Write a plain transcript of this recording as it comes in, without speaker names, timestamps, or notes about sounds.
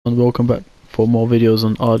And welcome back for more videos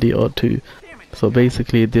on RDR2. So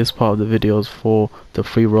basically this part of the video is for the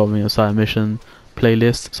free roaming and side mission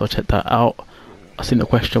playlist, so check that out. I seen the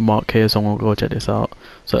question mark here, so I'm gonna go check this out.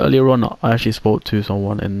 So earlier on I actually spoke to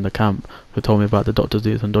someone in the camp who told me about the doctors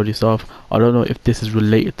doing some dodgy stuff. I don't know if this is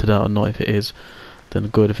related to that or not. If it is, then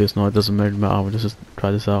good. If it's not, it doesn't really matter. We'll just try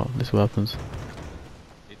this out. Let's see what happens.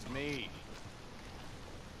 It's me.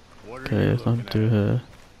 Okay, there's nothing to do here.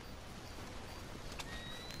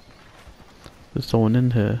 There's someone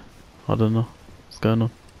in here. I don't know what's going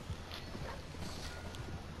on.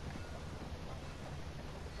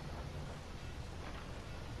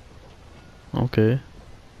 Okay.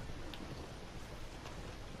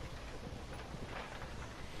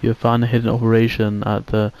 You have found a hidden operation at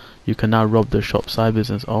the. You can now rob the shop side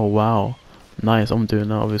business. Oh wow, nice. I'm doing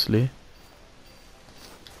that obviously.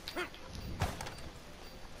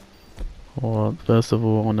 Well, first of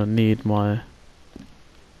all, I'm gonna need my.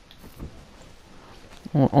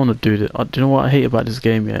 I wanna do this. Do you know what I hate about this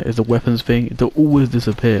game? Yeah, is the weapons thing. They always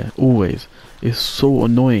disappear. Always. It's so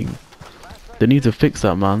annoying. They need to fix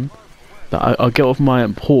that, man. That I get off my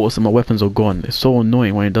horse and my weapons are gone. It's so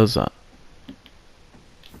annoying when it does that.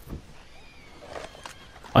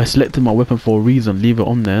 I selected my weapon for a reason. Leave it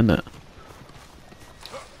on there, innit?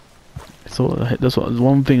 So that's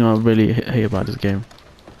one thing I really hate about this game.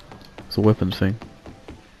 It's a weapons thing.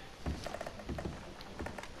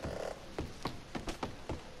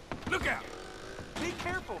 Look out! Be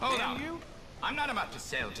careful, damn you! I'm not about to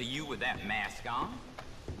sell to you with that mask on.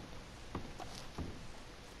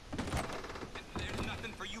 There's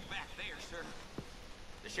nothing for you back there, sir.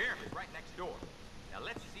 The sheriff is right next door. Now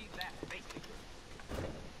let's see that face again.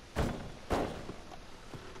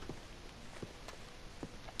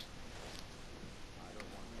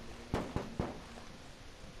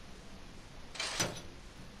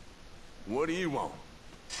 What do you want?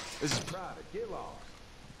 This is private. Get lost.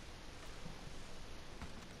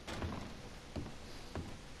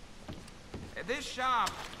 At this shop.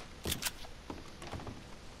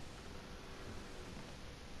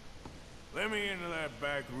 Let me into that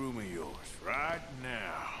back room of yours right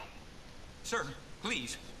now. Sir,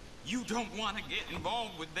 please. You don't want to get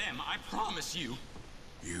involved with them, I promise you.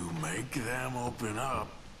 You make them open up,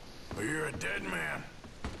 or you're a dead man.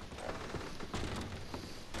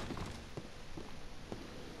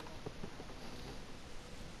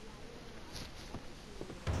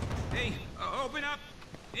 Hey, open up.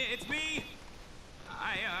 It's me.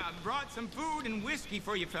 I brought some food and whiskey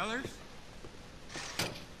for you fellers.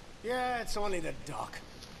 Yeah, it's only the doc.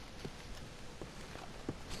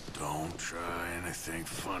 Don't try anything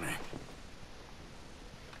funny.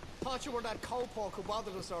 Thought you were that cowpoke who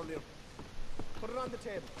bothered us earlier. Put it on the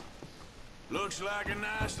table. Looks like a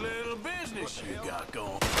nice little business you got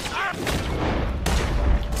going.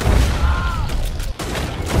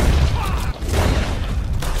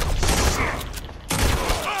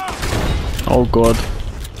 Oh god.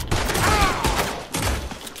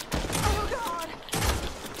 Oh God!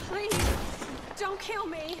 Please, don't kill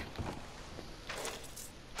me.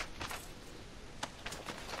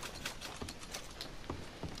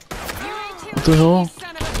 What the hell?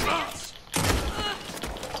 Son of a bitch!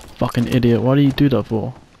 Fucking idiot. Why do you do that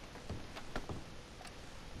for?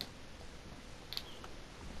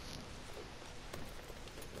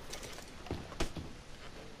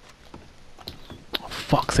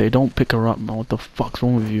 Fuck's sake, don't pick her up, man. What the fuck's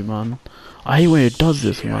wrong with you, man? I hate when it does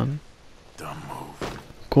this, man. Dumb move.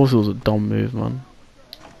 Of course it was a dumb move, man.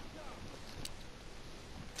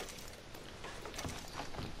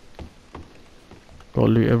 Gotta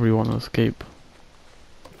loot everyone and escape.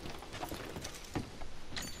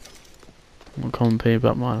 I'm gonna come and pay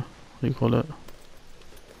back my, what do you call it?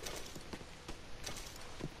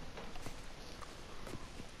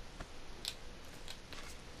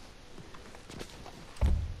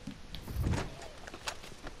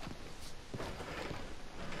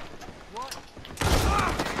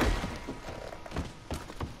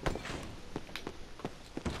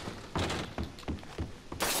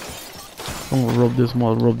 I'm gonna rob this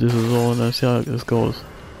mod, rob this as well, and then see how this goes.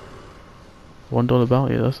 $1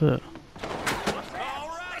 bounty, that's it.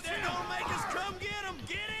 Alright, then don't make us come get him.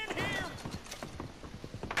 Get in here.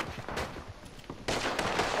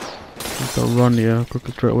 Just gotta run, yeah, quick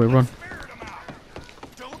straight away, run.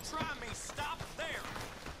 Don't try me. Stop there.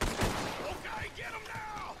 Okay, get him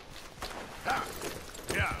now. Ha.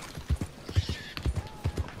 Yeah.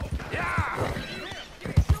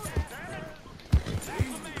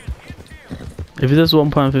 If it says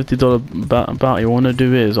 $1.50 bounty, what I wanna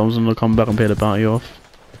do is I'm just gonna come back and pay the bounty off.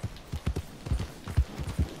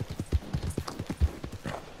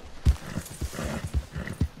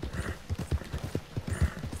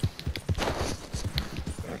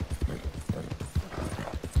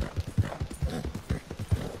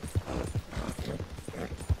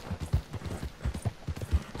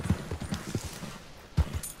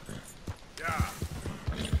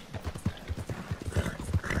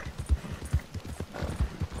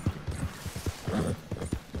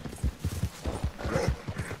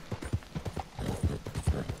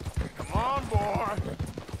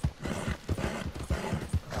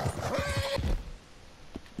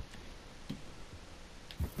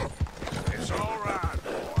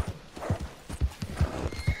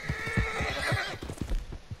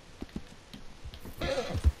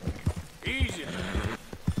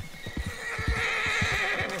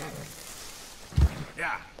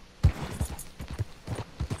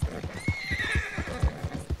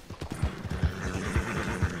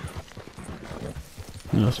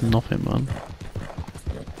 That's nothing, man.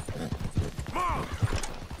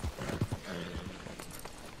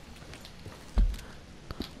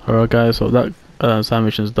 Alright guys, so that side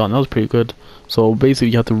mission is done. That was pretty good. So basically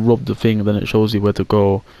you have to rub the thing and then it shows you where to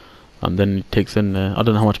go, and then it takes in I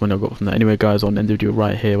don't know how much money I got from that. Anyway guys, I'll end the video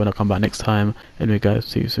right here when I come back next time. Anyway guys,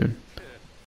 see you soon.